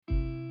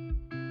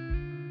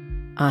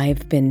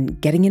I've been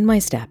getting in my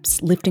steps,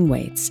 lifting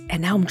weights,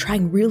 and now I'm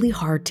trying really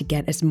hard to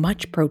get as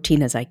much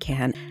protein as I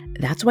can.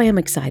 That's why I'm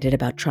excited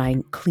about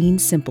trying Clean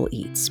Simple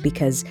Eats,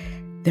 because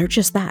they're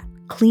just that,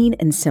 clean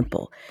and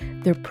simple.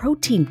 Their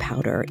protein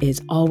powder is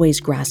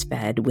always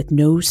grass-fed with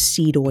no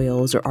seed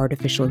oils or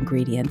artificial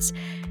ingredients.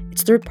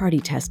 It's third-party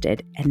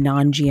tested and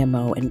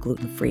non-GMO and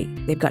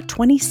gluten-free. They've got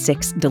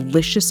 26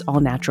 delicious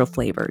all-natural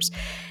flavors.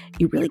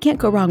 You really can't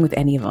go wrong with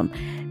any of them.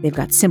 They've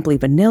got Simply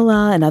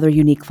Vanilla and other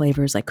unique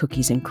flavors like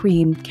cookies and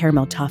cream,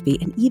 caramel toffee,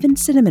 and even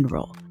cinnamon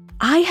roll.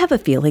 I have a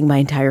feeling my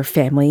entire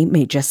family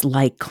may just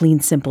like Clean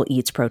Simple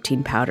Eats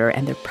protein powder,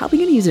 and they're probably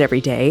going to use it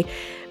every day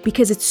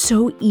because it's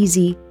so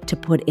easy to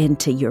put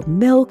into your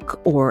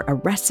milk or a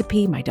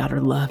recipe my daughter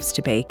loves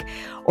to bake,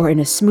 or in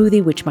a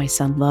smoothie which my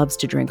son loves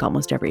to drink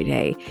almost every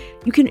day.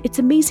 It's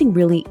amazing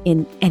really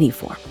in any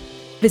form.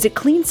 Visit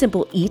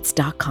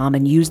cleansimpleeats.com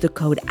and use the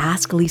code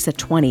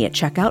AskLisa20 at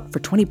checkout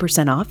for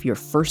 20% off your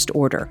first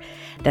order.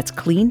 That's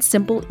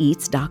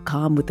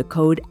cleansimpleeats.com with the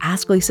code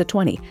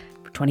AskLisa20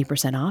 for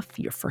 20% off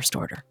your first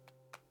order.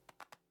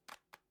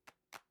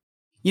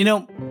 You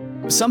know,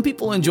 some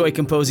people enjoy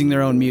composing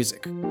their own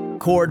music,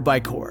 chord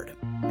by chord,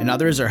 and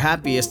others are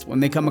happiest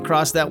when they come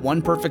across that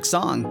one perfect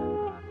song.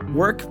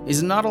 Work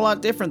is not a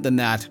lot different than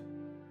that.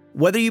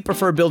 Whether you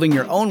prefer building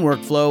your own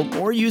workflow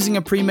or using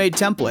a pre-made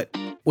template,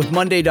 with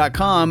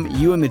Monday.com,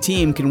 you and the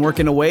team can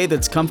work in a way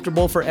that's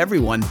comfortable for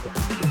everyone.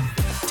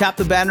 Tap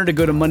the banner to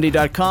go to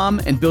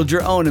Monday.com and build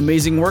your own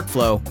amazing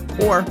workflow,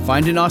 or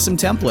find an awesome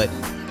template.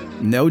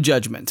 No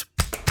judgment.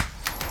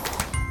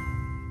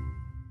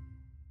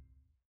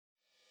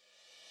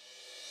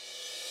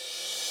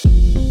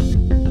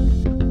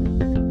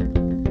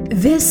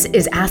 This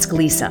is Ask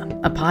Lisa,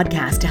 a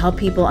podcast to help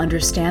people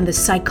understand the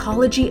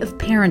psychology of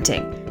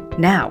parenting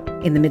now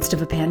in the midst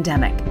of a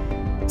pandemic.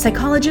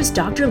 Psychologist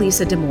Dr.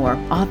 Lisa Damour,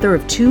 author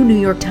of 2 New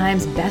York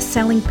Times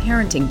best-selling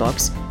parenting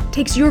books,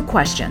 takes your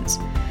questions.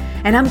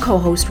 And I'm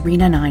co-host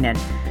Reena Ninan,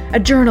 a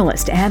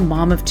journalist and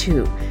mom of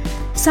 2.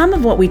 Some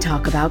of what we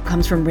talk about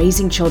comes from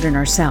raising children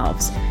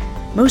ourselves.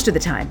 Most of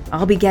the time,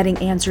 I'll be getting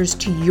answers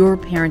to your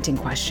parenting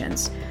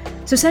questions.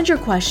 So send your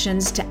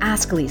questions to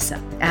Ask Lisa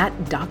at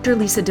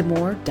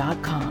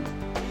drlisadamour.com.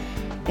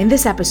 In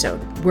this episode,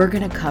 we're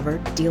going to cover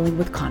dealing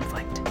with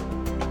conflict.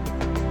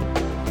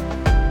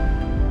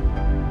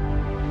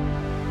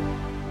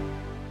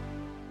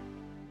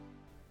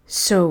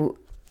 So,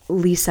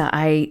 Lisa,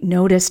 I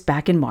noticed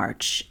back in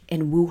March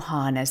in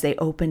Wuhan as they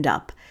opened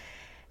up,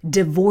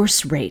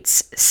 divorce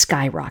rates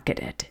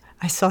skyrocketed.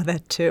 I saw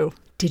that too.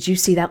 Did you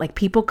see that? Like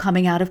people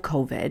coming out of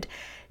COVID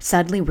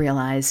suddenly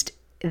realized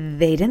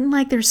they didn't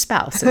like their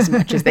spouse as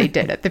much as they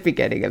did at the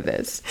beginning of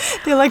this.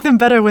 They like them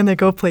better when they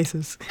go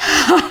places.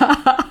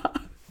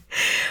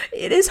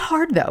 It is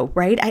hard though,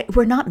 right?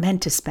 We're not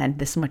meant to spend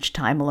this much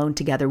time alone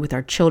together with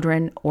our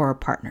children or our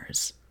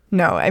partners.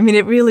 No, I mean,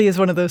 it really is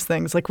one of those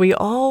things. Like, we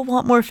all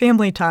want more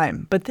family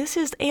time, but this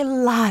is a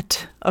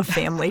lot of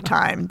family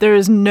time. There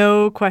is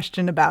no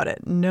question about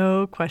it.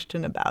 No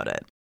question about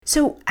it.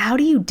 So how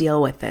do you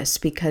deal with this?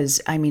 Because,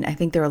 I mean, I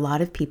think there are a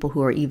lot of people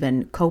who are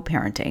even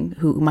co-parenting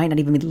who might not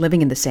even be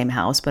living in the same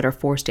house, but are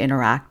forced to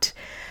interact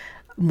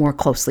more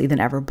closely than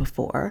ever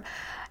before.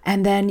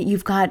 And then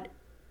you've got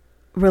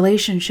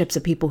relationships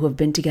of people who have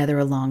been together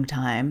a long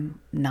time,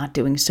 not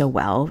doing so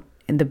well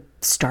in the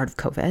start of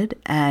COVID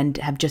and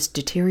have just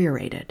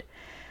deteriorated.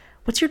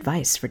 What's your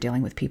advice for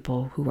dealing with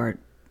people who are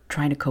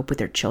trying to cope with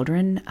their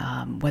children,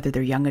 whether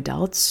they're young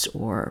adults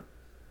or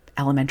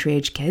elementary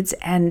age kids,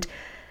 and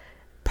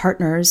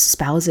partners,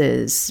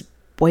 spouses,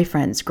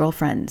 boyfriends,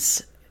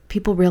 girlfriends?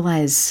 People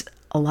realize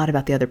a lot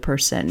about the other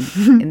person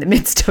in the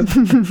midst of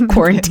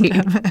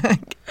quarantine.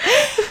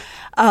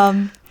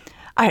 All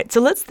right,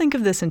 so let's think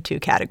of this in 2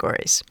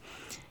 categories.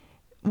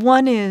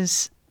 One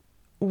is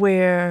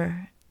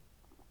where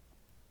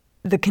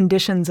the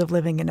conditions of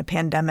living in a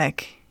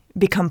pandemic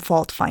become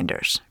fault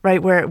finders,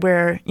 right?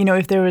 Where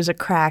if there was a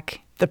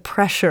crack, the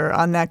pressure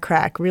on that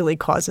crack really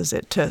causes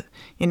it to,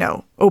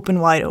 open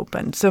wide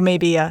open. So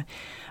maybe a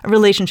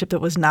relationship that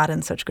was not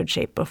in such good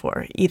shape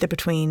before, either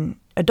between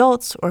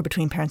adults or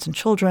between parents and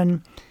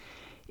children.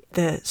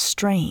 The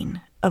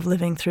strain of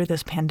living through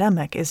this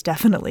pandemic is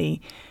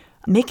definitely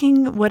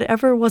making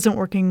whatever wasn't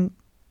working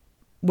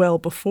well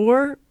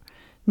before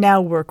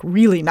now work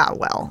really not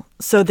well.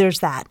 So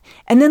there's that.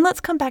 And then let's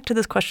come back to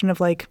this question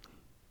of like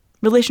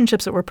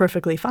relationships that were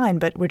perfectly fine,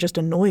 but we're just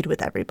annoyed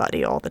with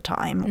everybody all the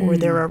time, or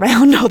they're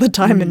around all the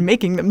time and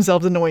making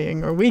themselves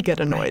annoying, or we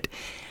get annoyed. Right.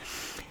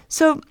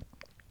 So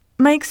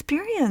my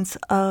experience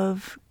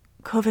of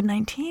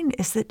COVID-19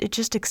 is that it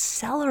just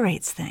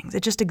accelerates things.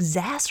 It just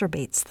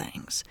exacerbates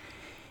things.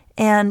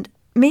 And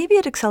maybe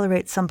it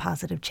accelerates some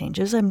positive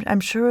changes. I'm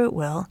sure it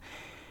will.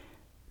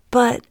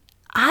 But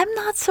I'm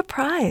not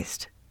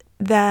surprised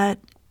that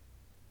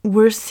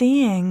we're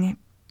seeing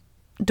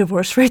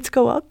divorce rates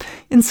go up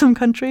in some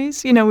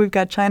countries. We've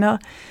got China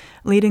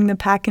leading the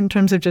pack in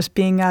terms of just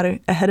being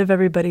ahead of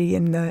everybody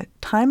in the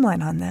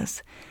timeline on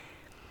this,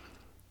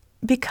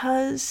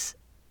 because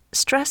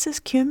stress is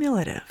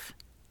cumulative.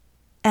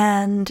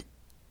 And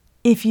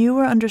if you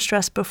were under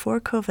stress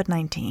before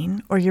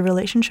COVID-19 or your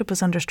relationship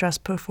was under stress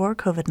before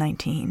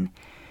COVID-19,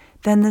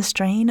 then the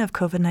strain of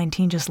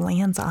COVID-19 just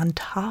lands on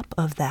top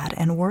of that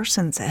and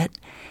worsens it.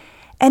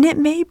 And it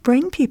may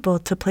bring people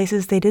to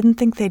places they didn't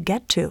think they'd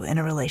get to in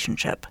a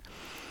relationship.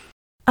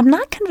 I'm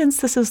not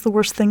convinced this is the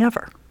worst thing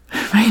ever,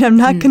 right? I'm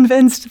not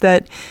convinced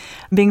that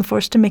being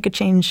forced to make a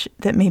change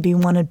that maybe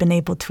one had been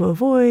able to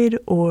avoid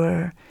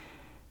or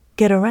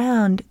get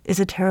around is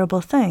a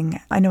terrible thing.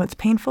 I know it's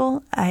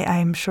painful.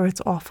 I'm sure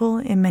it's awful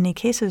in many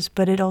cases,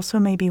 but it also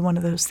may be one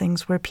of those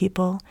things where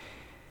people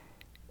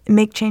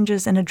make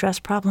changes and address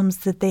problems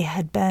that they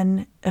had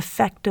been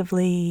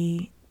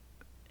effectively,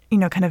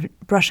 kind of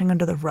brushing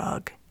under the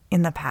rug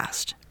in the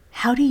past.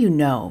 How do you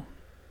know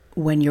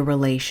when your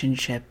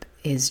relationship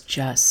is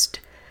just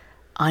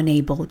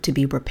unable to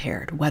be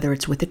repaired, whether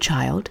it's with a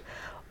child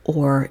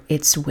or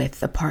it's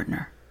with a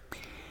partner?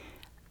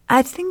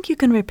 I think you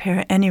can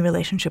repair any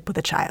relationship with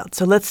a child.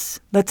 So let's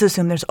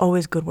assume there's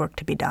always good work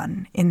to be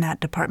done in that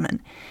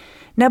department.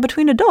 Now,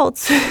 between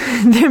adults,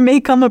 there may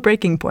come a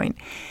breaking point.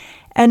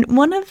 And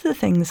one of the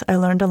things I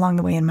learned along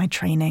the way in my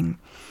training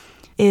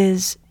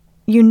is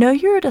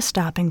you're at a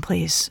stopping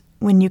place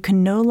when you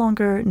can no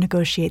longer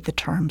negotiate the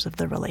terms of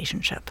the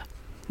relationship.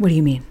 What do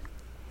you mean?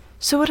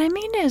 So what I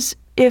mean is,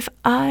 if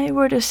I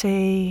were to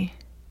say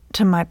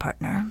to my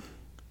partner,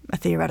 a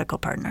theoretical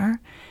partner,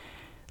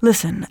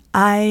 listen,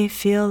 I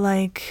feel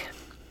like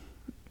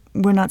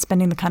we're not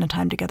spending the kind of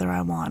time together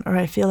I want, or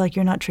I feel like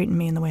you're not treating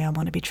me in the way I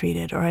want to be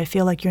treated, or I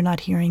feel like you're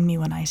not hearing me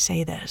when I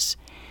say this.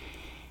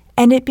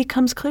 And it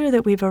becomes clear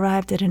that we've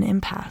arrived at an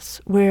impasse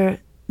where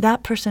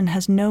that person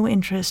has no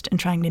interest in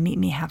trying to meet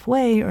me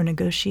halfway or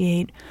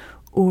negotiate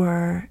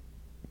or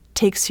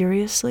take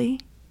seriously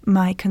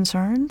my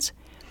concerns.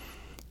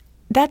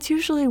 That's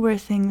usually where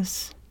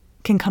things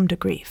can come to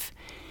grief.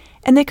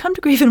 And they come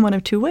to grief in one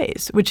of two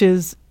ways, which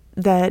is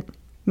that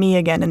me,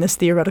 again, in this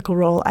theoretical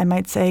role, I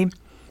might say,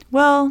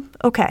 well,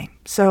 okay,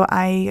 so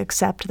I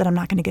accept that I'm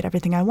not going to get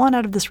everything I want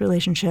out of this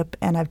relationship,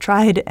 and I've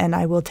tried, and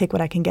I will take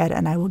what I can get,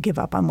 and I will give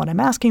up on what I'm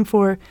asking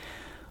for.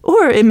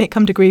 Or it may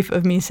come to grief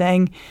of me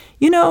saying,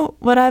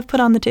 what I've put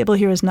on the table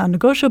here is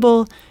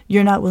non-negotiable.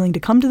 You're not willing to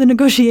come to the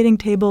negotiating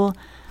table.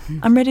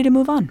 I'm ready to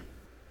move on.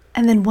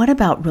 And then what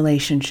about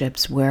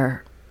relationships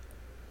where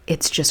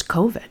it's just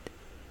COVID?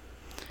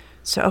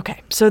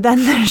 So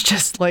then there's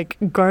just like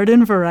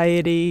garden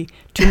variety,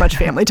 too much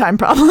family time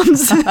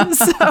problems.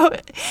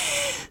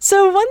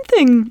 So one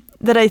thing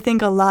that I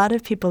think a lot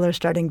of people are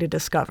starting to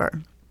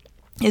discover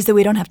is that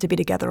we don't have to be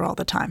together all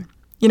the time.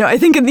 I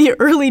think in the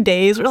early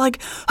days, we're like,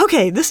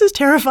 okay, this is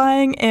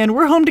terrifying, and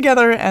we're home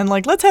together, and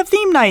like, let's have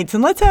theme nights,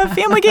 and let's have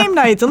family game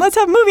nights, and let's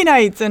have movie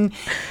nights, and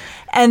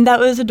that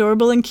was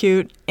adorable and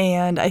cute.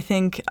 And I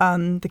think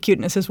the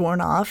cuteness has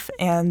worn off,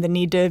 and the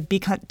need to be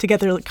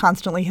together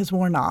constantly has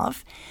worn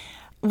off.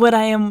 What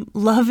I am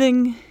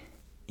loving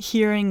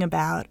hearing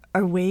about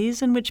are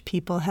ways in which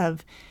people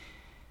have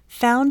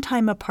found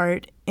time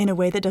apart in a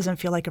way that doesn't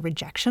feel like a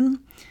rejection.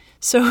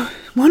 So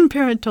one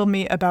parent told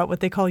me about what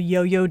they call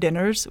yo-yo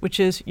dinners, which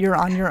is you're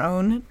on your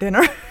own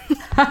dinner.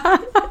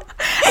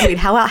 Wait,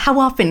 how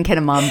often can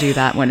a mom do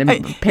that when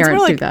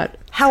parents do that?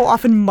 How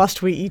often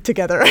must we eat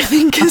together, I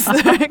think, is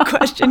the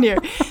question here.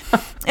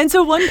 And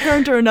so one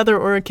parent or another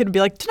or a kid would be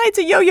like, tonight's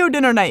a yo-yo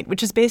dinner night,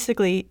 which is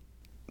basically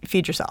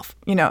feed yourself,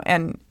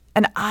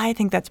 and I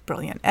think that's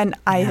brilliant. And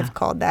I have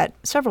called that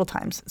several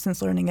times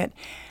since learning it.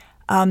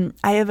 I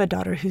have a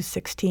daughter who's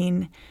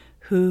 16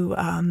 who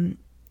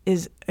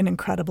is an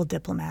incredible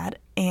diplomat.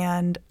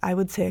 And I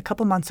would say a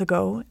couple months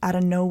ago, out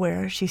of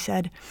nowhere, she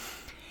said,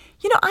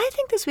 I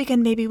think this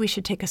weekend maybe we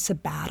should take a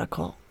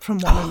sabbatical from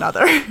one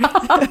another.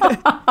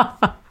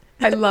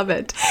 I love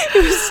it.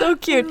 It was so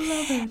cute.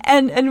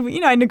 And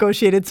I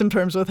negotiated some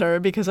terms with her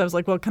because I was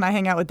like, well, can I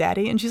hang out with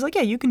Daddy? And she's like,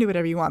 yeah, you can do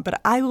whatever you want,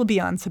 but I will be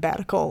on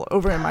sabbatical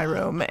over in my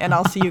room, and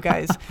I'll see you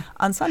guys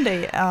on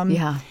Sunday.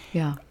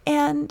 Yeah.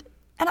 And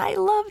I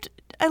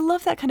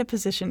love that kind of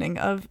positioning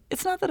of,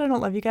 it's not that I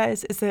don't love you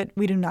guys, it's that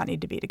we do not need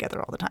to be together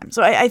all the time.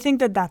 So I think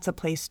that that's a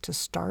place to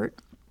start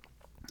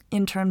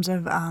in terms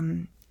of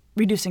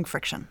reducing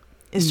friction,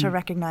 is to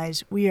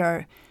recognize we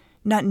are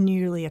not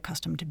nearly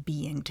accustomed to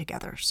being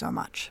together so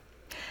much.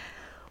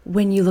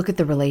 When you look at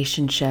the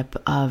relationship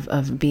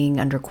of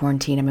being under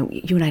quarantine, I mean,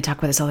 you and I talk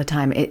about this all the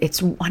time.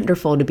 It's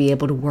wonderful to be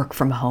able to work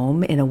from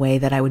home in a way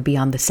that I would be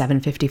on the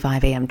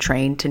 7:55 a.m.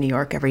 train to New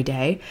York every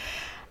day.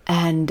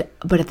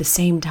 But at the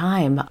same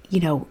time,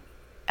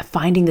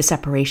 finding the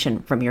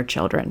separation from your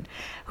children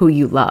who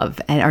you love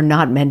and are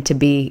not meant to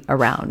be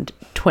around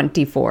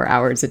 24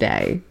 hours a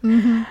day.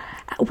 Mm-hmm.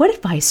 What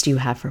advice do you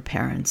have for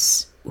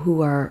parents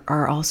who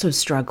are also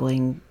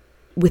struggling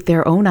with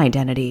their own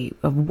identity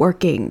of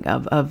working,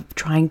 of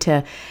trying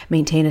to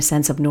maintain a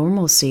sense of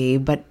normalcy,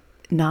 but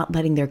not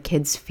letting their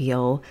kids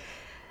feel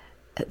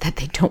that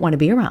they don't want to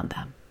be around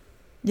them?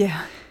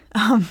 Yeah.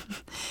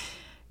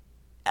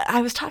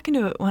 I was talking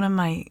to one of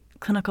my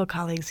clinical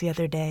colleagues the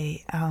other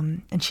day,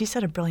 and she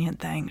said a brilliant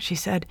thing. She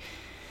said,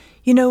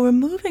 we're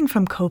moving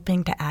from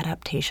coping to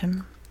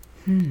adaptation.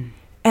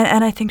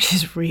 And I think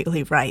she's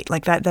really right.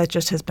 Like that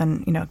just has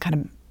been, kind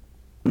of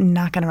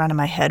knocking around in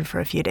my head for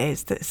a few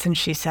days since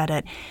she said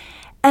it.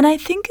 And I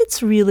think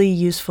it's really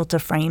useful to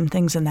frame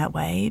things in that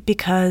way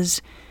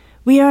because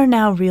we are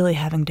now really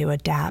having to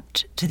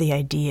adapt to the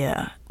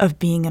idea of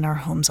being in our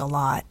homes a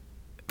lot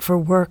for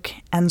work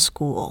and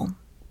school,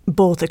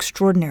 both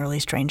extraordinarily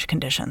strange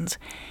conditions.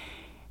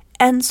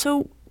 And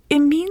so it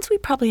means we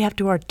probably have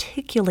to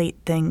articulate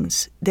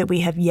things that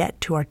we have yet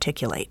to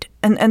articulate.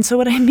 And so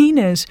what I mean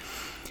is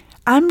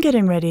I'm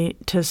getting ready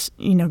to,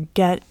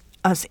 get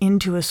us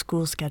into a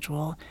school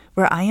schedule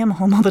where I am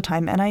home all the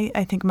time, and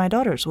I think my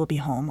daughters will be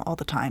home all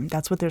the time.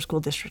 That's what their school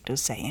district is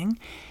saying.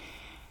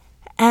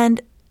 And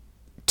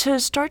to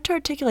start to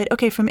articulate,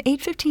 okay, from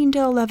 8:15 to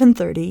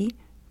 11:30,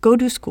 go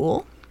to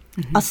school.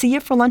 Mm-hmm. I'll see you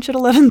for lunch at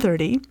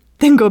 11:30,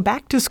 then go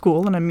back to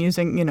school, and I'm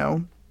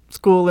using,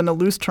 school in a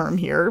loose term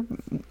here,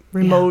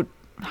 remote,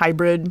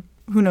 hybrid,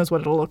 who knows what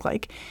it'll look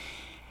like.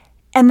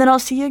 And then I'll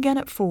see you again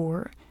at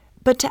 4.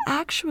 But to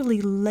actually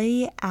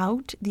lay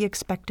out the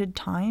expected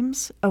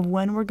times of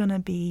when we're going to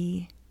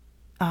be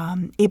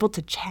able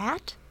to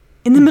chat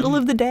in the middle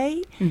of the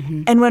day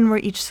and when we're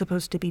each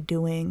supposed to be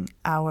doing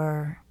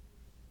our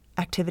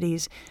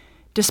activities,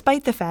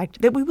 despite the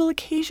fact that we will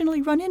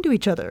occasionally run into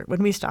each other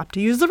when we stop to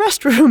use the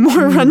restroom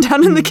or run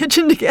down in the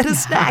kitchen to get a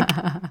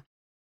snack.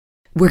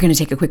 We're going to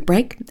take a quick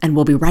break, and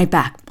we'll be right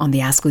back on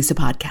the Ask Lisa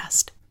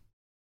podcast.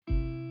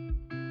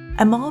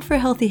 I'm all for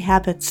healthy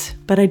habits,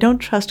 but I don't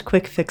trust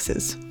quick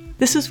fixes.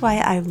 This is why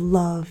I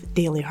love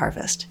Daily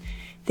Harvest.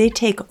 They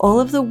take all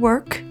of the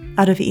work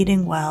out of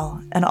eating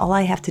well, and all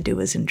I have to do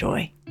is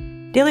enjoy.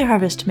 Daily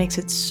Harvest makes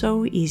it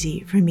so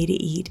easy for me to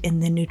eat in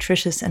the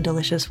nutritious and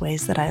delicious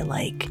ways that I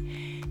like.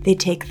 They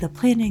take the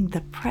planning, the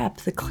prep,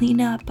 the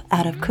cleanup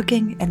out of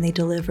cooking, and they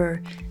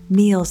deliver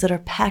meals that are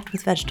packed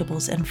with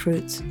vegetables and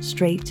fruits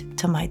straight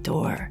to my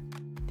door.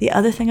 The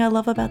other thing I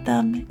love about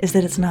them is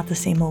that it's not the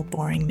same old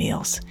boring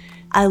meals.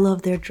 I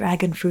love their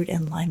dragon fruit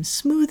and lime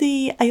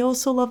smoothie. I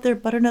also love their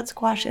butternut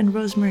squash and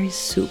rosemary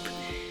soup.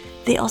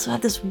 They also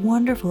have this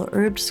wonderful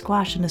herbed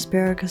squash and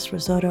asparagus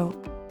risotto.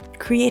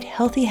 Create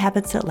healthy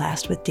habits that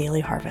last with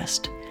Daily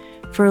Harvest.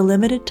 For a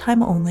limited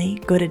time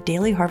only, go to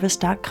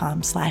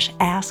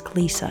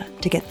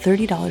dailyharvest.com/asklisa to get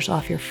 $30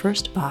 off your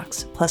first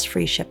box plus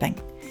free shipping.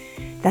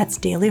 That's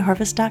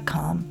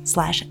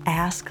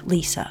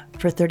dailyharvest.com/asklisa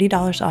for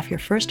 $30 off your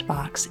first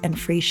box and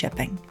free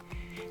shipping.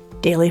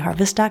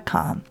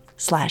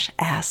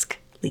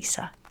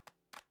 dailyharvest.com/asklisa.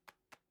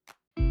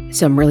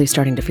 So I'm really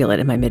starting to feel it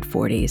in my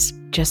mid-40s,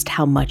 just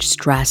how much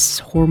stress,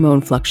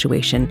 hormone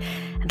fluctuation,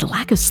 and a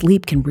lack of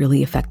sleep can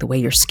really affect the way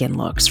your skin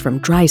looks, from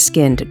dry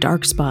skin to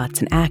dark spots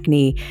and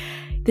acne.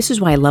 This is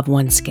why I love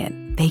OneSkin.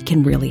 They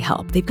can really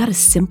help. They've got a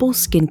simple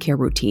skincare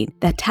routine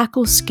that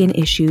tackles skin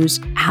issues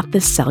at the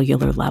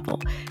cellular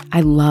level.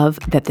 I love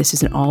that this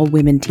is an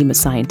all-women team of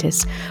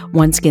scientists.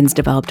 OneSkin's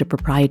developed a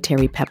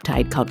proprietary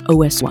peptide called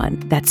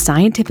OS1 that's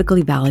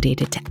scientifically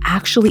validated to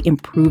actually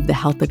improve the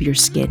health of your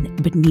skin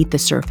beneath the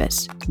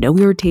surface. No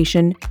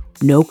irritation,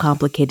 no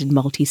complicated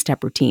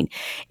multi-step routine.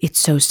 It's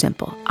so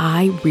simple.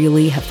 I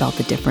really have felt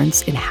the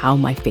difference in how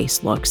my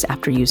face looks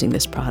after using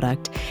this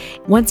product.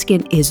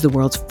 OneSkin is the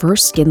world's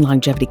first skin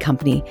longevity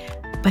company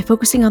by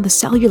focusing on the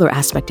cellular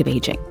aspect of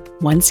aging.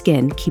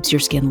 OneSkin keeps your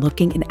skin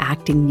looking and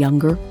acting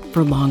younger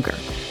for longer.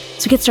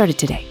 So get started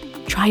today.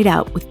 Try it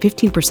out with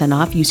 15%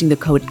 off using the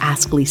code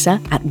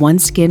AskLisa at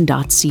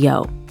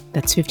oneskin.co.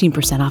 That's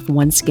 15% off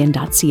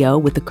oneskin.co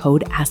with the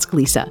code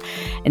AskLisa.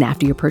 And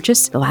after your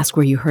purchase, they'll ask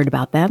where you heard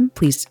about them.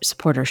 Please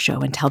support our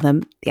show and tell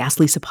them the Ask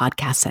Lisa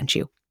podcast sent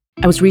you.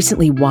 I was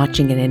recently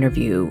watching an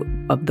interview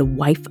of the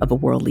wife of a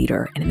world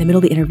leader, and in the middle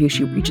of the interview,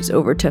 she reaches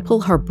over to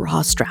pull her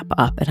bra strap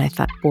up, and I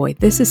thought, boy,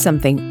 this is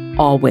something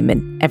all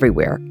women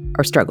everywhere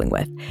are struggling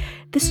with.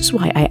 This is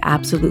why I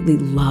absolutely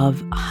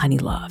love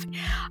Honeylove.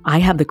 I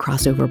have the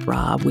crossover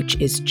bra, which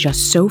is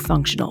just so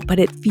functional, but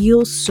it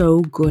feels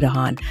so good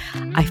on.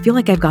 I feel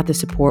like I've got the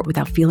support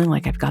without feeling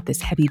like I've got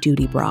this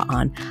heavy-duty bra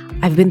on.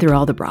 I've been through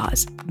all the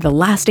bras. The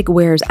elastic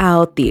wears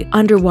out, the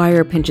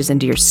underwire pinches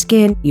into your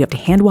skin, you have to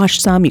hand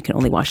wash some, you can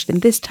only wash it in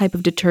this type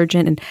of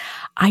detergent, and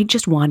I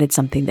just wanted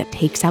something that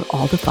takes out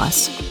all the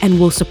fuss and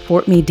will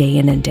support me day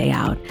in and day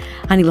out.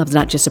 Honeylove's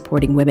not just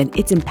supporting women,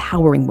 it's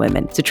empowering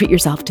women. So treat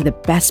yourself to the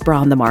best bra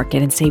on the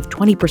market and save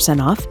 20%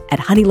 off at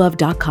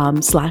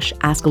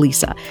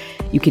honeylove.com/askalisa.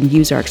 You can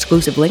use our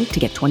exclusive link to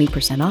get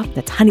 20% off.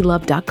 That's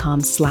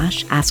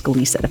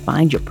honeylove.com/askalisa to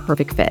find your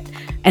perfect fit.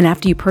 And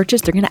after you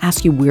purchase, they're going to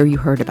ask you where you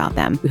heard about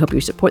them. We hope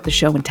you support the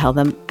show and tell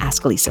them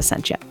Ask Lisa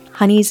sent you.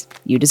 Honeys,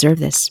 you deserve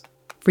this.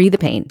 Free the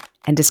pain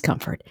and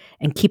discomfort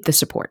and keep the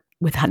support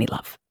with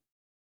Honeylove.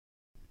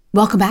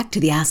 Welcome back to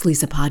the Ask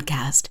Lisa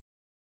podcast.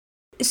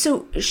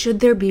 So should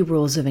there be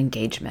rules of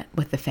engagement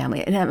with the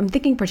family? And I'm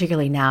thinking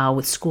particularly now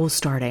with school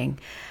starting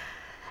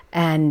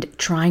and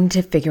trying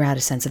to figure out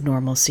a sense of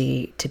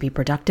normalcy to be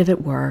productive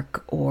at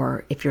work,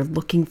 or if you're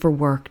looking for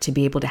work, to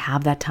be able to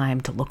have that time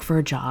to look for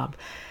a job.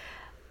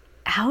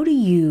 How do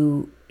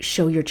you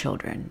show your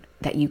children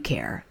that you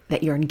care,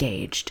 that you're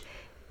engaged?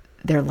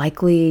 They're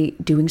likely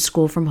doing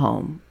school from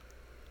home.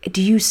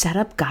 do you set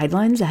up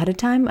guidelines ahead of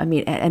time? I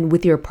mean, and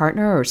with your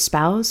partner or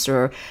spouse,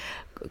 or,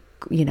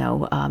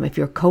 if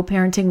you're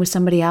co-parenting with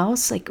somebody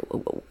else, like,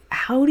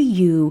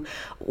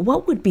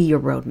 what would be your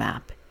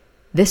roadmap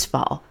this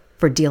fall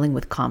for dealing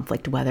with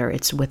conflict, whether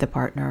it's with a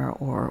partner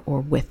or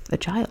with a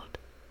child?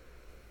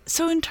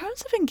 So in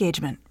terms of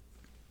engagement,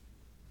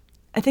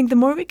 I think the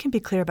more we can be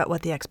clear about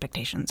what the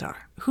expectations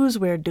are, who's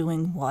where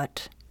doing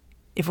what,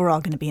 if we're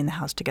all going to be in the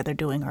house together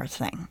doing our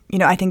thing,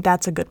 I think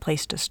that's a good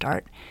place to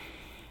start.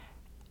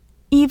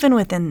 Even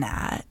within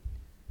that,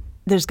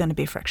 there's going to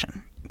be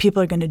friction.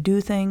 People are going to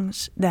do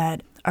things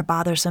that are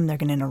bothersome. They're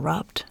going to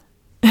interrupt.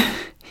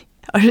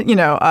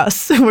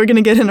 Us. We're going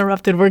to get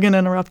interrupted. We're going to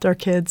interrupt our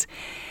kids.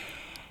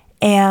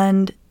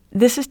 And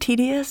this is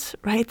tedious,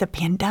 right? The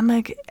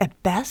pandemic,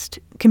 at best,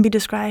 can be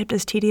described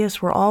as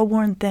tedious. We're all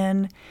worn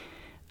thin.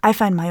 I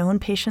find my own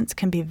patience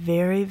can be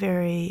very,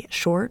 very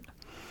short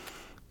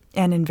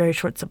and in very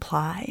short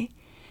supply.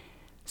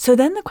 So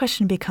then the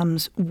question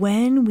becomes,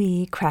 when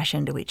we crash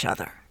into each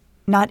other,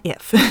 not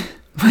if,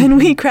 when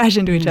we crash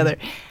into each other,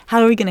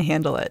 how are we going to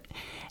handle it?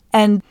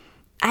 And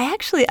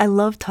I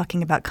love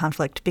talking about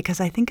conflict because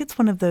I think it's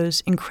one of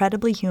those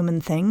incredibly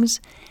human things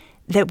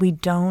that we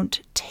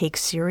don't take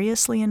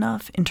seriously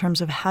enough in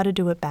terms of how to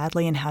do it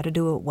badly and how to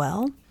do it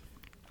well.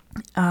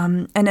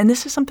 And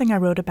this is something I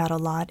wrote about a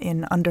lot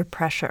in Under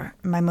Pressure,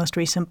 my most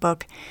recent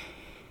book,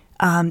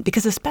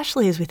 because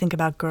especially as we think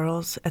about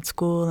girls at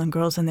school and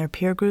girls in their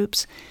peer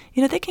groups,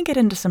 they can get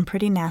into some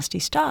pretty nasty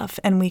stuff,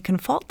 and we can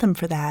fault them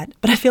for that.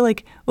 But I feel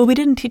like, well, we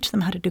didn't teach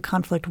them how to do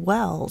conflict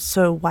well,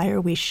 so why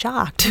are we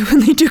shocked when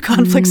they do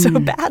conflict so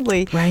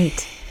badly?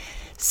 Right.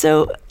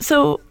 So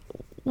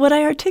what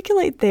I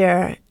articulate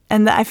there,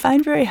 and that I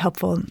find very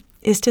helpful,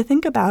 is to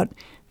think about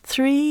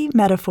 3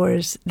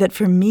 metaphors that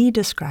for me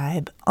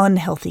describe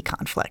unhealthy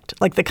conflict,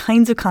 like the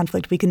kinds of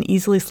conflict we can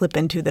easily slip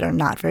into that are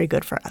not very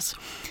good for us.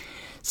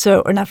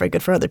 Or not very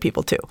good for other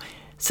people too.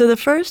 So the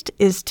first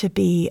is to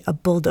be a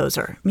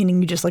bulldozer,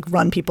 meaning you just like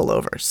run people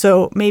over.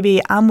 So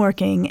maybe I'm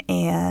working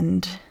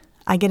and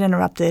I get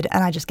interrupted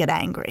and I just get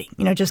angry,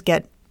 just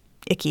get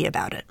icky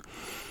about it.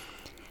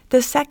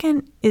 The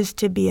second is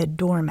to be a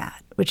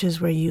doormat, which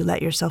is where you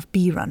let yourself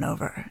be run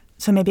over.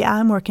 So maybe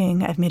I'm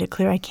working, I've made it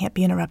clear I can't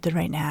be interrupted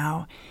right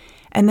now.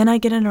 And then I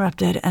get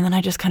interrupted, and then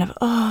I just kind of,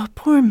 oh,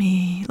 poor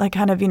me. Like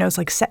kind of, it's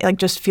like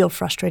just feel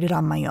frustrated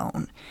on my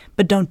own,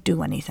 but don't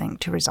do anything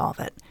to resolve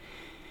it.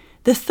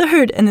 The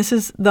third, and this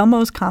is the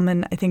most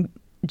common, I think,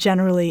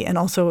 generally, and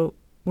also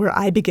where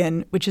I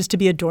begin, which is to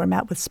be a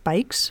doormat with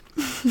spikes,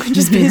 which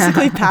is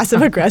basically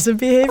passive-aggressive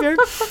behavior.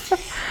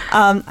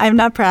 I'm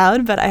not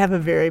proud, but I have a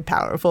very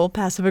powerful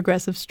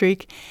passive-aggressive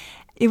streak.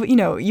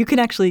 You can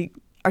actually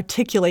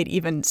articulate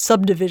even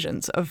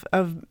subdivisions of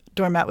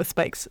doormat with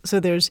spikes.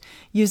 So there's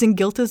using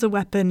guilt as a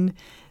weapon,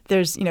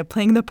 there's,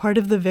 playing the part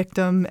of the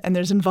victim, and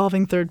there's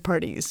involving third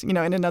parties, in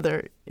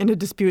a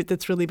dispute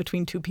that's really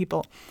between 2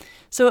 people.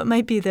 So it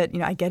might be that,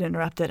 I get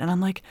interrupted and I'm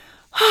like,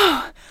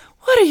 oh,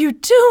 what are you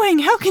doing?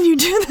 How can you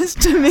do this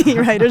to me,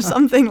 right? Or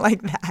something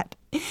like that.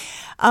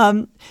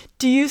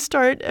 Do you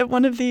start at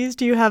one of these?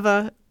 Do you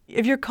have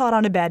if you're caught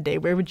on a bad day,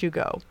 where would you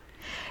go?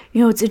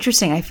 It's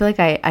interesting. I feel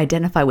like I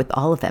identify with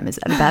all of them. Is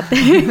that a bad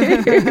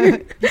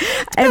thing?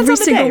 Every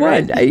single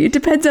one. Right? It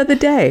depends on the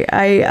day.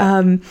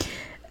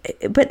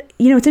 But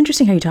it's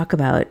interesting how you talk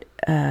about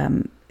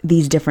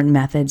these different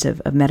methods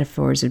of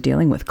metaphors of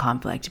dealing with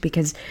conflict,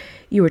 because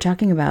you were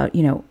talking about,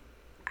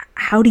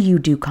 how do you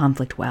do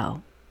conflict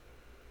well?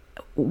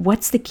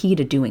 What's the key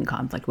to doing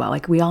conflict well?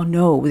 Like, we all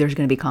know there's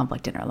going to be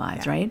conflict in our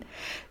lives, right?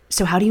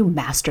 So how do you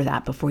master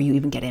that before you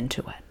even get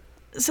into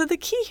it? So the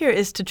key here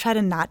is to try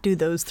to not do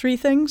those 3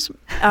 things.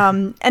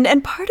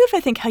 And part of, I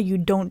think, how you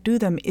don't do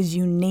them is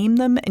you name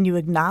them and you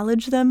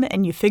acknowledge them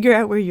and you figure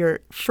out where your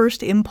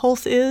first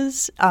impulse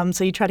is.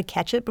 So you try to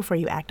catch it before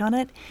you act on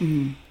it.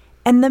 Mm-hmm.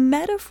 And the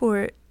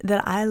metaphor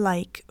that I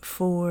like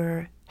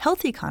for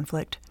healthy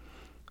conflict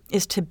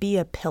is to be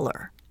a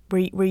pillar,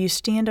 where you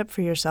stand up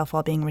for yourself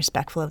while being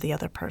respectful of the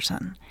other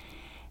person.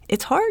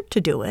 It's hard to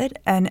do it,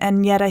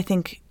 and yet I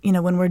think,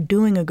 when we're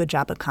doing a good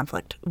job of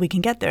conflict, we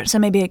can get there. So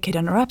maybe a kid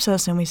interrupts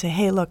us and we say,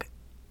 hey, look,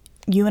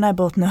 you and I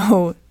both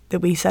know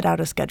that we set out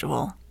a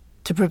schedule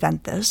to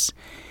prevent this.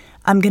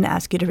 I'm going to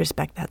ask you to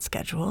respect that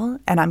schedule,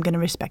 and I'm going to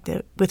respect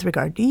it with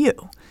regard to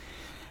you.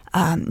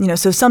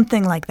 So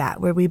something like that,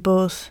 where we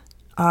both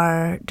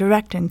are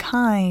direct and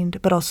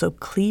kind, but also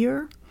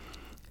clear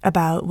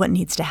about what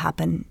needs to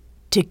happen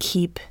to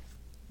keep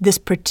this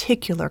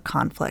particular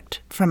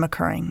conflict from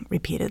occurring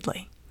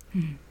repeatedly.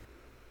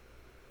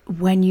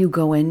 When you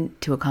go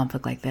into a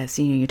conflict like this,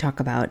 you talk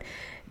about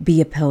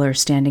be a pillar,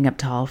 standing up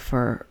tall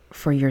for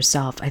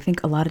yourself. I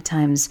think a lot of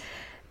times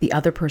the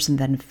other person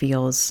then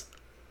feels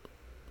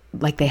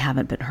like they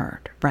haven't been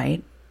heard,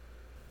 right?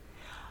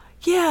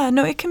 Yeah,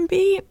 no, it can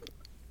be,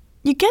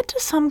 you get to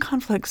some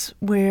conflicts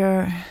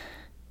where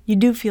you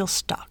do feel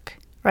stuck,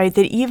 right?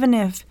 That even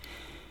if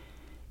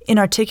in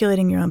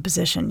articulating your own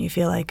position, you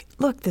feel like,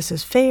 look, this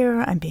is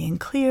fair, I'm being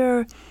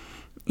clear,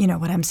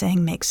 what I'm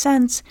saying makes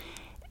sense.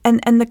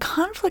 And the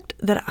conflict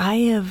that I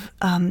have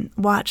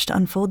watched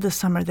unfold this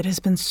summer that has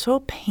been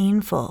so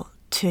painful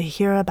to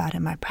hear about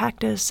in my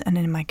practice and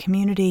in my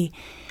community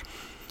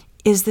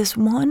is this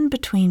one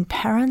between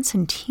parents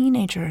and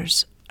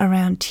teenagers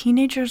around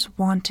teenagers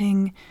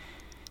wanting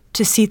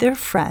to see their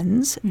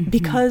friends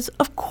because,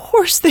 of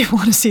course, they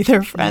want to see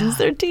their friends.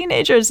 They're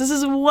teenagers. This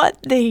is what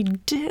they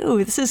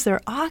do. This is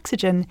their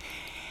oxygen.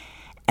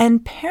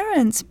 And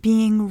parents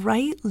being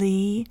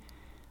rightly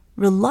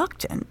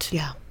reluctant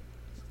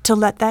to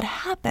let that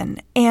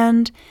happen.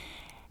 And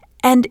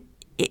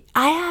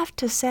I have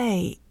to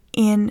say,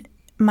 in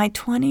my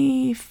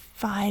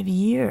 25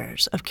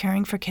 years of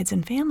caring for kids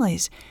and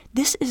families,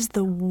 this is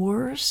the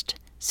worst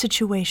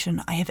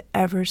situation I have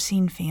ever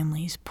seen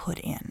families put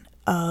in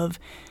of,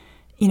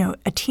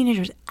 a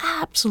teenager's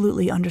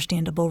absolutely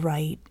understandable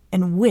right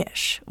and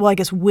wish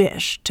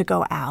to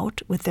go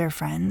out with their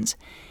friends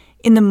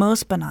in the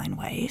most benign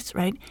ways,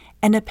 right?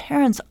 And a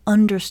parent's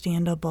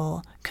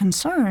understandable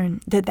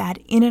concern that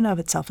in and of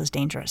itself is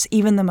dangerous.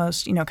 Even the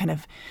most, kind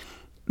of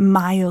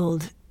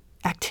mild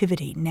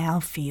activity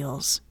now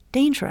feels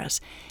dangerous.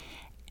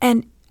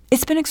 And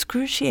it's been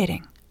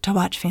excruciating to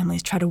watch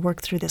families try to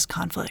work through this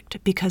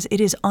conflict because it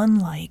is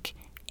unlike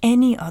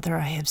any other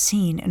I have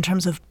seen in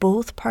terms of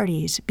both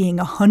parties being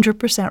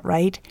 100%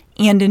 right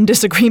and in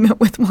disagreement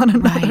with one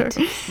another.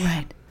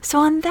 Right. So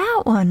on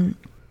that one,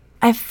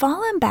 I've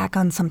fallen back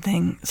on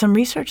some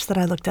research that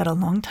I looked at a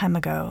long time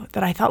ago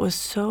that I thought was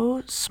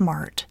so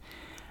smart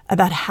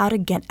about how to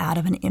get out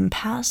of an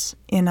impasse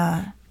in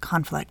a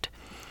conflict.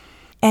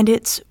 And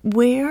it's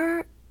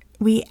where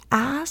we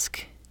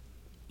ask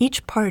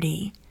each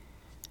party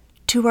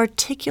to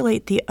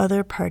articulate the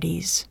other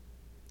party's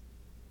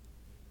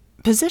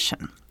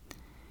position.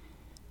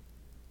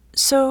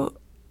 So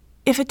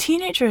if a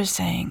teenager is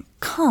saying,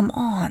 come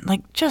on,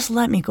 just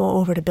let me go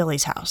over to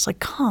Billy's house,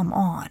 come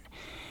on.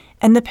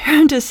 And the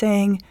parent is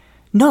saying,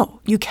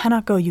 no, you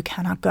cannot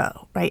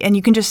go, right? And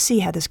you can just see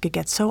how this could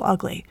get so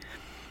ugly.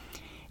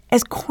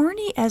 As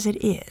corny as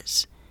it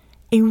is,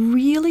 a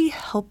really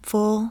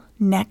helpful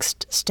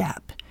next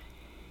step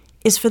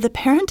is for the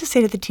parent to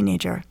say to the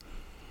teenager,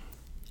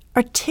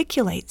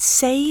 articulate,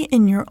 say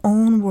in your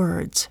own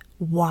words,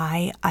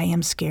 why I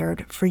am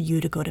scared for you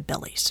to go to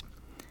Billy's.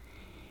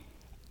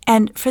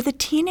 And for the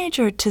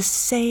teenager to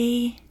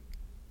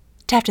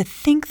have to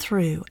think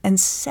through and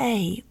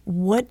say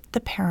what the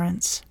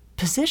parent's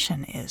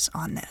position is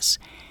on this.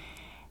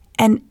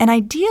 And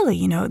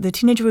ideally, the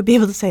teenager would be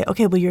able to say,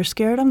 okay, well, you're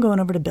scared I'm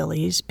going over to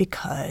Billy's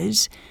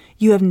because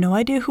you have no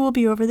idea who will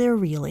be over there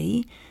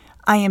really.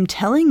 I am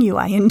telling you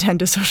I intend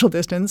to social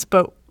distance,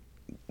 but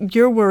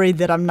you're worried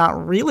that I'm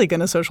not really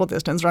going to social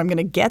distance or I'm going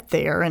to get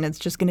there and it's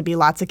just going to be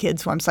lots of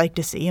kids who I'm psyched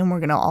to see and we're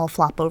going to all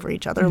flop over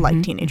each other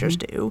like teenagers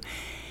do.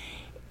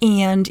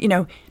 And,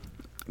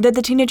 that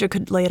the teenager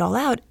could lay it all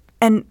out.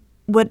 And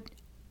when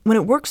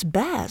it works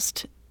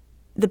best,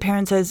 the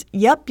parent says,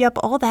 yep,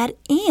 all that.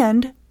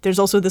 And there's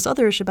also this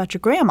other issue about your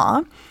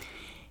grandma.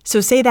 So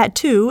say that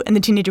too. And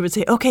the teenager would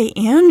say, okay,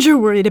 and you're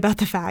worried about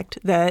the fact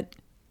that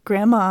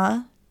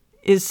grandma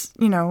is,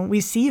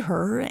 we see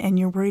her and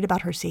you're worried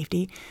about her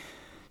safety.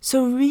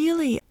 So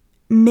really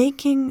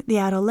making the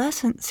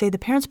adolescent say the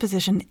parent's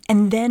position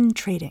and then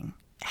trading,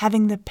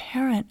 having the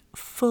parent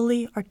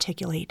fully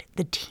articulate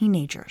the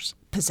teenager's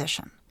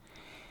position.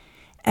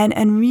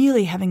 And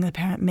really having the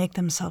parent make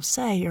themselves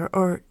say,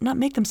 or not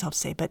make themselves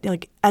say, but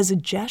as a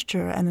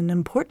gesture and an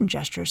important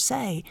gesture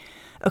say,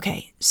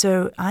 okay,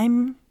 so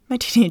I'm my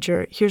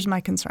teenager, here's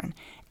my concern.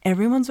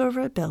 Everyone's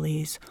over at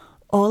Billy's,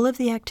 all of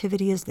the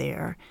activity is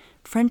there,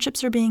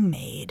 friendships are being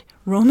made,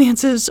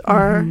 romances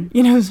are,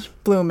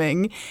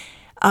 blooming.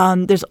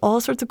 There's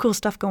all sorts of cool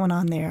stuff going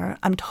on there.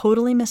 I'm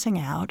totally missing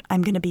out.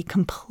 I'm going to be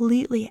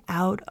completely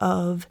out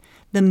of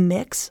the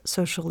mix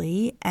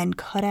socially and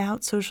cut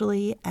out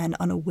socially and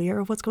unaware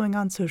of what's going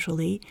on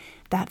socially.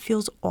 That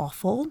feels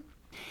awful.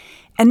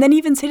 And then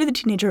even say to the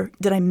teenager,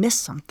 did I miss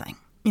something?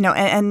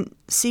 And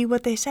see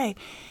what they say.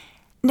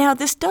 Now,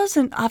 this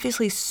doesn't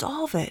obviously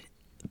solve it,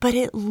 but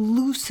it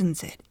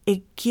loosens it.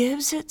 It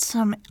gives it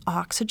some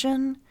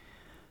oxygen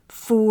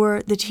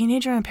for the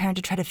teenager and parent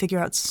to try to figure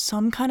out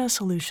some kind of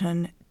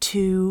solution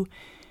to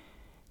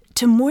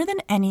more than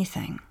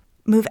anything,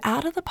 move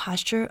out of the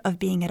posture of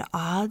being at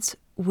odds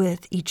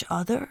with each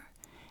other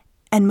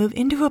and move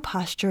into a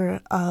posture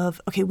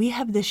of, okay, we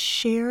have this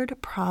shared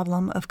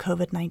problem of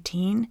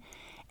COVID-19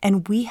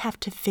 and we have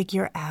to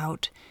figure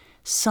out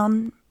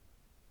some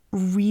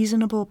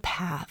reasonable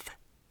path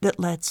that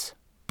lets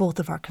both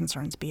of our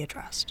concerns be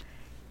addressed.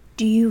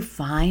 Do you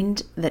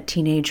find that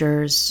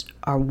teenagers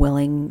are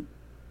willing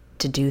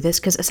to do this?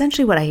 Because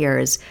essentially what I hear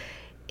is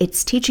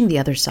it's teaching the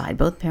other side,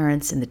 both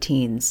parents and the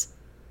teens,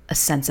 a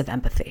sense of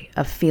empathy,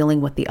 of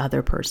feeling what the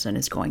other person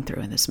is going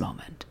through in this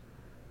moment.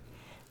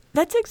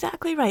 That's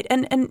exactly right.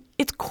 And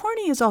it's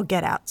corny as all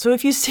get out. So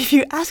if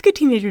you ask a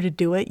teenager to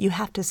do it, you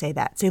have to say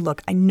that. Say,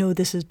 look, I know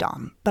this is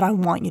dumb, but I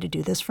want you to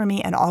do this for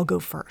me and I'll go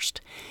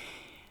first.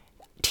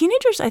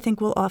 Teenagers, I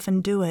think, will often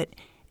do it.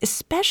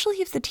 especially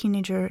if the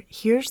teenager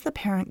hears the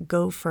parent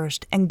go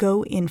first and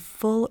go in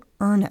full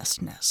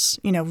earnestness,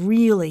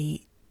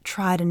 really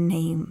try to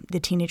name the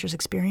teenager's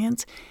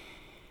experience.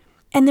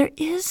 And there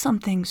is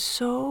something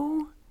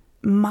so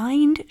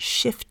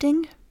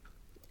mind-shifting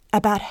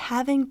about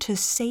having to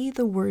say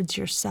the words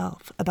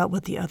yourself about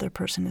what the other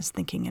person is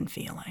thinking and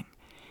feeling,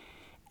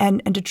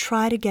 and to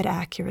try to get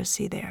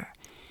accuracy there.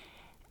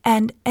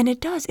 And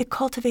it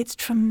cultivates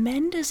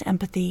tremendous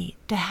empathy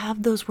to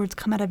have those words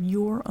come out of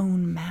your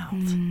own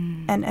mouth.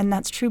 And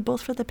that's true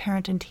both for the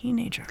parent and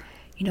teenager.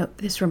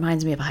 This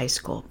reminds me of high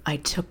school. I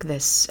took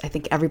this, I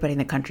think everybody in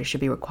the country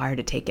should be required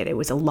to take it. It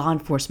was a law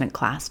enforcement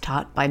class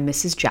taught by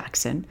Mrs.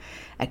 Jackson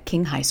at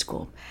King High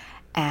School.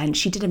 And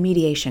she did a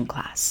mediation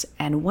class.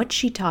 And what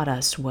she taught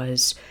us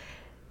was,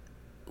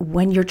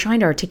 when you're trying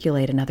to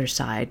articulate another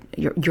side,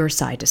 your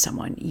side to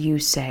someone, you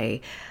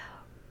say,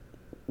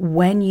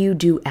 when you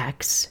do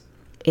X,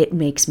 it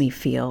makes me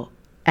feel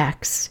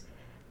X.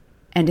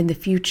 And in the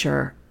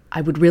future,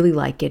 I would really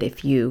like it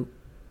if you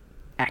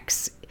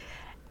X.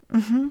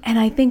 Mm-hmm. And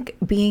I think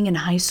being in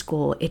high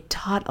school, it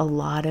taught a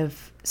lot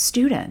of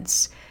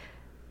students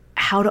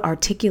how to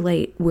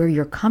articulate where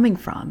you're coming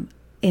from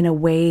in a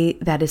way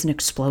that isn't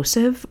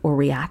explosive or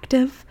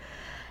reactive.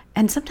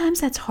 And sometimes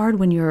that's hard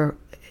when you're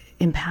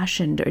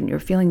impassioned and you're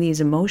feeling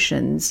these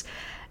emotions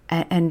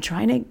and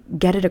trying to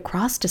get it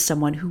across to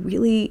someone who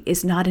really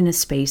is not in a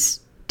space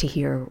to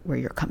hear where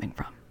you're coming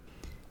from.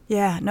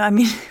 Yeah, no, I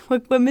mean,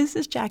 what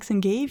Mrs. Jackson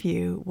gave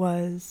you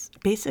was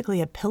basically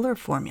a pillar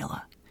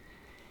formula.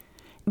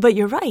 But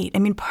you're right. I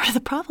mean, part of the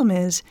problem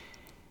is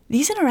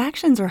these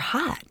interactions are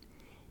hot.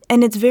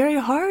 And it's very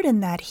hard in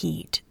that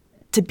heat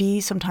to be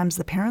sometimes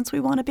the parents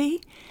we want to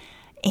be.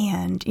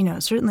 And,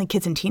 certainly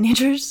kids and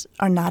teenagers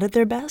are not at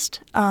their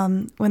best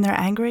when they're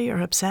angry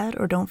or upset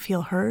or don't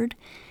feel heard.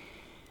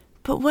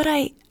 But what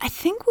I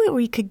think what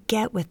we could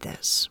get with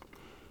this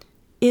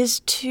is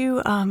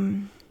to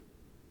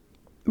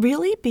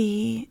really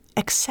be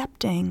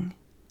accepting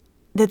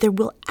that there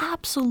will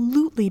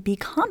absolutely be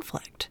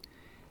conflict.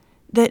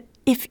 That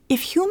if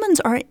humans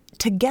are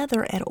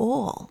together at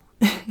all,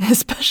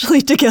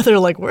 especially together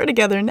like we're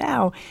together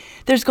now,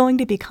 there's going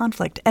to be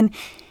conflict. And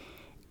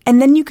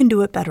then you can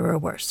do it better or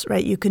worse,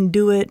 right? You can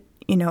do it,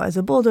 as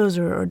a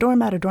bulldozer or a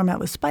doormat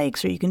with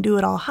spikes, or you can do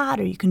it all hot,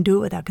 or you can do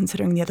it without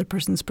considering the other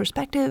person's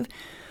perspective,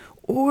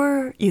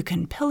 or you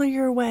can pillar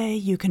your way.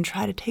 You can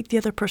try to take the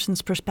other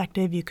person's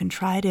perspective. You can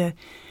try to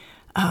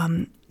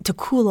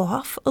cool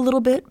off a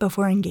little bit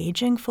before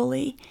engaging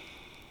fully.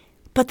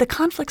 But the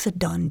conflict's a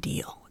done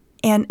deal.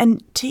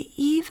 And to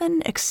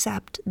even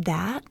accept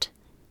that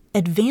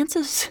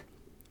advances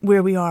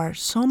where we are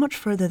so much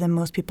further than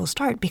most people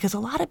start, because a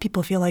lot of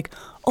people feel like,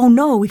 oh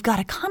no, we've got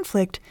a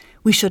conflict.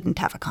 We shouldn't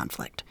have a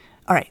conflict.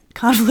 All right,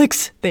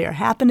 conflicts, they are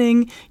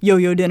happening.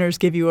 Yo-yo dinners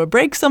give you a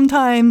break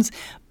sometimes,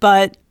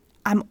 but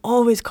I'm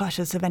always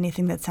cautious of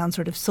anything that sounds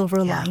sort of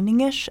silver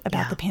lining-ish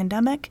about the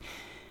pandemic.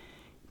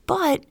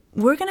 But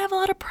we're going to have a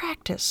lot of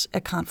practice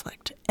at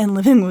conflict and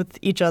living with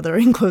each other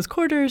in close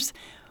quarters.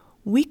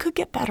 We could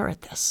get better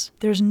at this.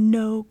 There's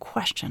no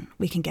question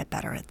we can get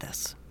better at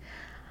this.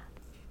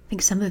 I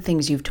think some of the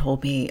things you've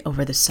told me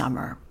over the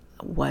summer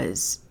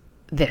was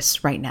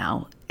this right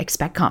now.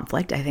 Expect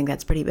conflict. I think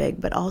that's pretty big.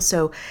 But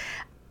also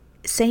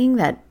saying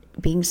that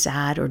being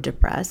sad or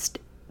depressed,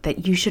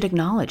 that you should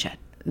acknowledge it,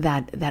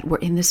 that we're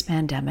in this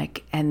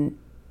pandemic, and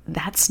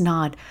that's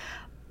not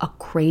a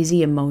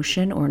crazy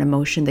emotion or an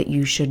emotion that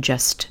you should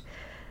just,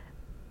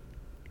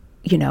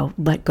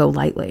 let go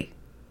lightly.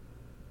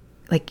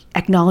 Like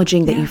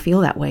acknowledging that you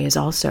feel that way is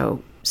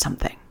also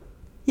something.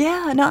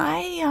 Yeah,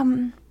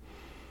 no,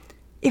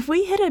 if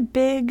we hit a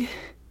big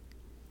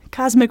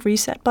cosmic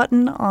reset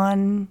button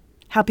on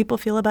how people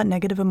feel about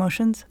negative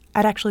emotions,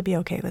 I'd actually be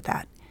okay with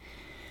that.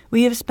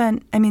 We have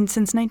spent,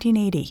 since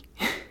 1980,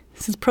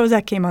 since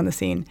Prozac came on the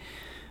scene,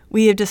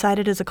 we have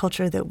decided as a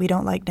culture that we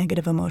don't like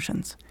negative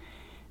emotions.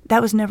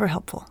 That was never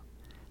helpful.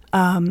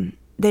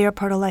 They are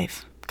part of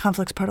life.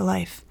 Conflict's part of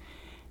life.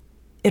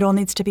 It all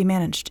needs to be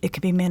managed. It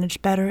can be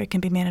managed better. It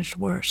can be managed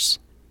worse.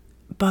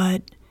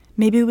 But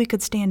maybe we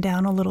could stand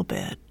down a little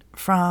bit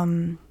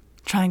from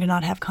trying to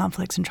not have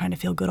conflicts and trying to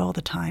feel good all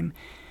the time.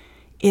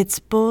 It's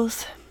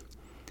both,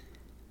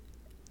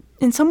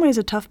 in some ways,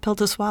 a tough pill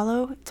to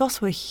swallow. It's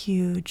also a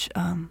huge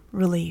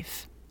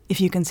relief if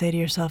you can say to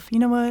yourself, you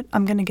know what,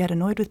 I'm going to get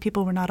annoyed with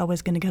people. We're not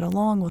always going to get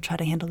along. We'll try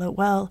to handle it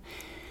well.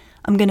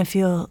 I'm going to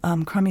feel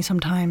crummy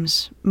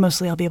sometimes.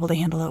 Mostly I'll be able to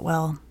handle it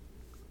well.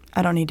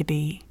 I don't need to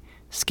be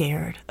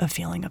scared of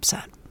feeling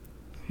upset.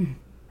 I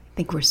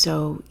think we're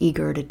so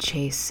eager to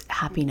chase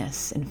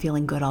happiness and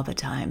feeling good all the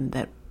time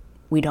that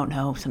we don't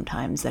know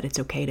sometimes that it's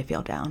okay to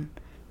feel down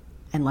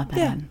and let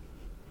that in.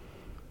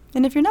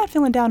 And if you're not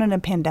feeling down in a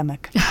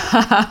pandemic.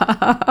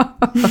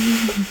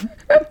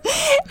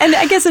 And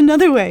I guess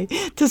another way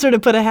to sort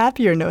of put a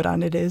happier note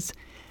on it is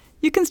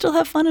you can still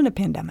have fun in a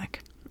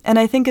pandemic. And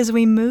I think as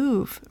we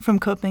move from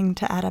coping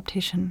to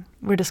adaptation,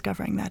 we're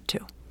discovering that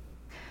too.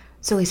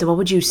 So Lisa, what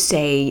would you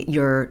say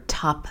your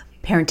top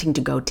parenting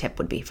to go tip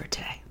would be for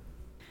today?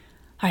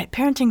 All right,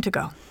 parenting to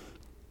go.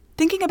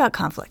 Thinking about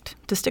conflict,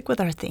 to stick with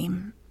our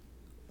theme.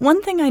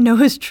 One thing I know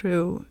is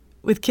true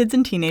with kids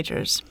and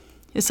teenagers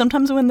is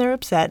sometimes when they're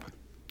upset,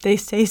 they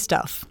say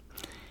stuff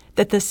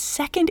that the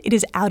second it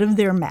is out of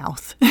their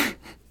mouth,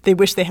 they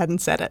wish they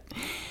hadn't said it.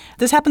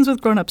 This happens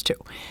with grown-ups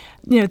too.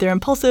 They're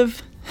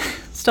impulsive,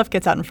 stuff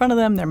gets out in front of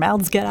them, their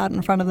mouths get out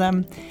in front of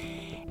them,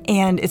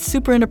 and it's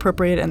super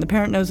inappropriate, and the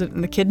parent knows it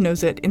and the kid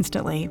knows it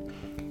instantly.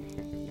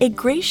 A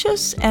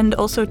gracious and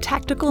also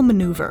tactical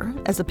maneuver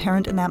as a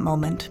parent in that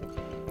moment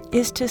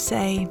is to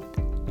say,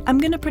 I'm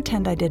going to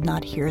pretend I did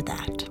not hear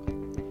that.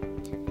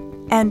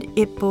 And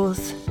it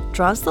both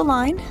draws the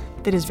line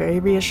that is very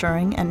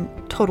reassuring and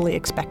totally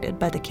expected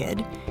by the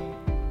kid,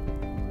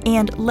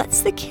 and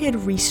lets the kid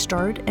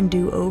restart and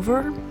do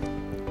over,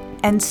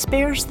 and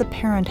spares the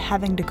parent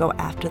having to go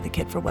after the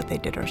kid for what they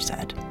did or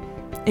said.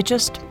 It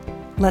just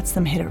lets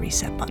them hit a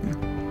reset button.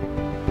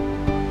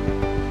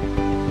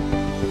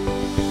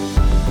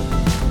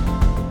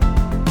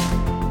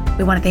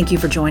 We want to thank you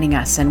for joining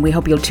us, and we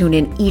hope you'll tune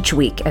in each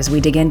week as we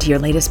dig into your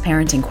latest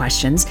parenting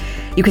questions.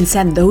 You can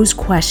send those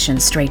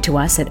questions straight to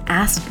us at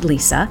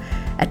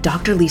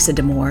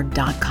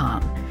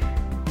asklisa@drlisadamour.com.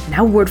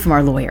 Now, a word from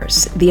our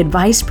lawyers. The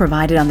advice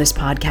provided on this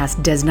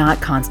podcast does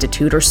not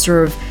constitute or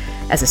serve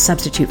as a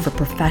substitute for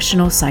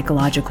professional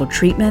psychological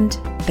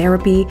treatment,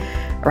 therapy,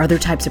 or other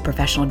types of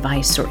professional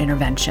advice or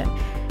intervention.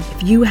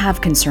 If you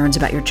have concerns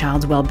about your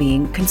child's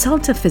well-being,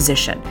 consult a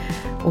physician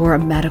or a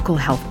medical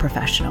health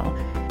professional.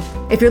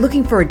 If you're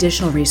looking for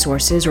additional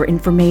resources or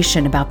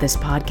information about this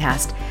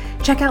podcast,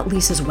 check out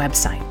Lisa's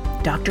website,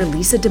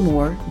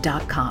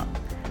 drlisadamour.com.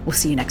 We'll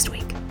see you next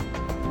week.